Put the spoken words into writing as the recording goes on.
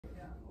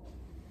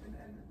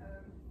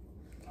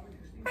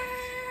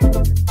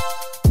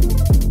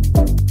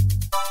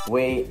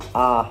We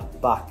are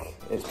back.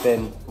 It's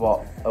been,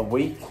 what, a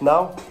week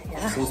now?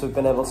 Yeah. Since we've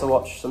been able to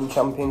watch some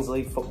Champions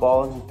League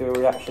football and do a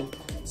reaction.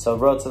 So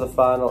Road to the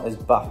Final is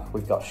back.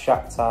 We've got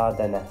Shahktar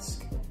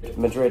Donetsk.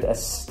 Madrid are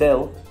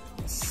still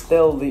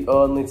the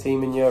only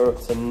team in Europe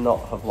to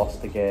not have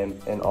lost a game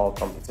in all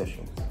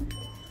competitions.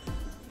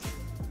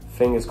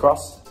 Fingers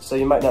crossed. So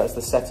you might notice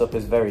the setup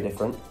is very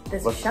different.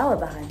 There's a shower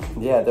behind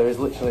me. Yeah, there is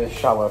literally a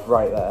shower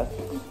right there.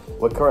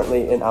 We're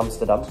currently in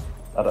Amsterdam.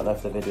 I don't know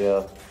if the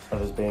video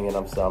of us being in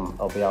Amsterdam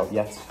will be out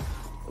yet,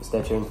 but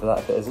stay tuned for that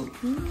if it isn't.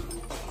 You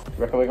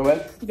reckon we can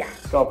win? Yeah.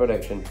 Score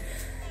prediction.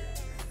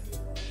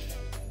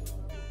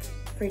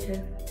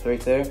 3-2.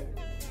 3-2.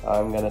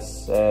 I'm gonna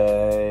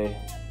say,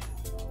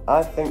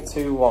 I think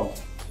 2-1.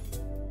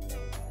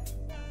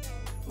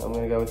 I'm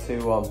gonna go with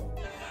 2-1.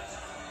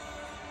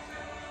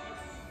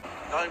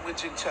 9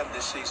 wins in 10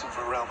 this season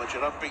for Real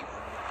Madrid, unbeaten.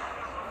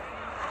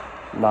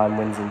 9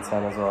 wins in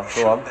 10 as well.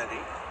 Go on.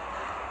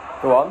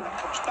 Go on.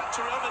 Comes back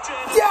to Real Madrid.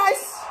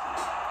 Yes!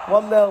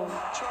 1-0.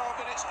 12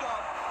 minutes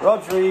gone.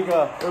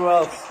 Rodrigo. Who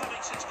else?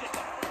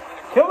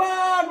 Come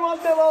on!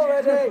 1-0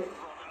 already!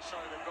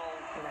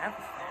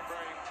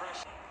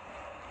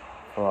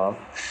 Come on.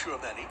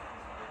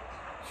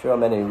 Sure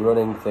many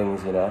running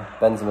things, you know.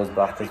 Benzema's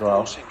back as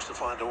well. Seems to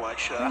find a white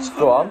shirt.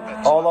 Go on,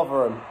 all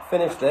over him.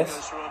 Finish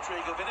this.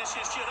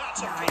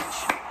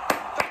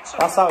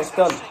 That's how it's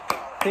done.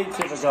 Peach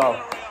of a goal.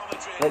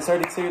 And it's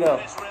already 2-0. You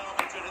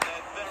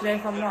know,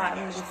 if I'm right, I'm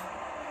going to just...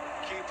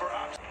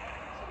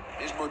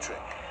 Here's Mudryk.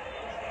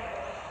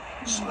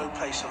 Slow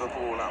pace of the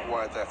ball out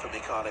wide there for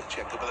Mikhail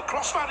Checker, but the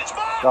crossman, it's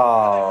marked!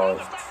 Oh,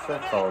 it's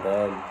trickled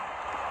in.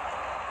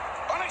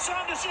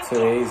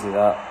 Too easy,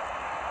 that.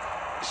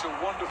 It's a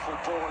wonderful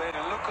ball in,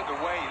 and look at the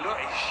way he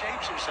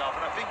shapes himself,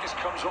 and I think this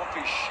comes off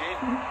his shin.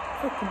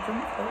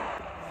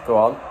 Go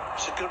on.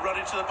 It's a good run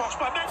into the box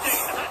by Mendy,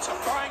 and that's a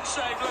fine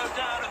save low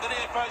down at the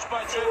near post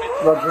by Truman.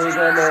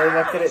 Rodrigo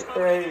now making it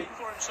 3.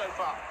 So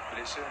far. But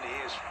it certainly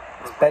is.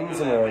 It's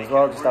Benzema as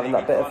well, just having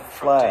that bit of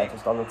flair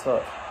just on the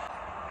touch.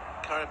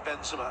 Karim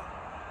Benzema.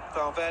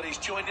 Valverde's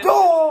joined in.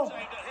 Oh!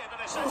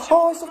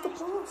 Oh, it's off the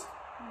post.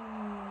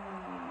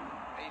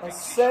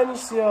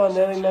 Asensio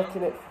nearly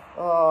making it.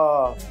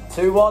 Oh,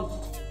 2-1.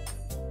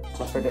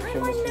 My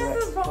prediction was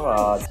correct. Come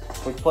on.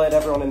 We've played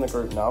everyone in the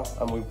group now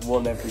and we've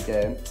won every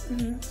game.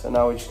 So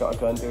now we just got to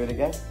go and do it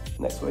again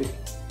next week.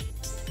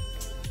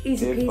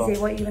 Easy Beautiful. peasy,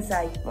 what are you going to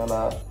say? I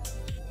know.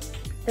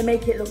 They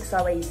make it look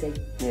so easy.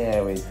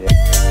 Yeah, we did.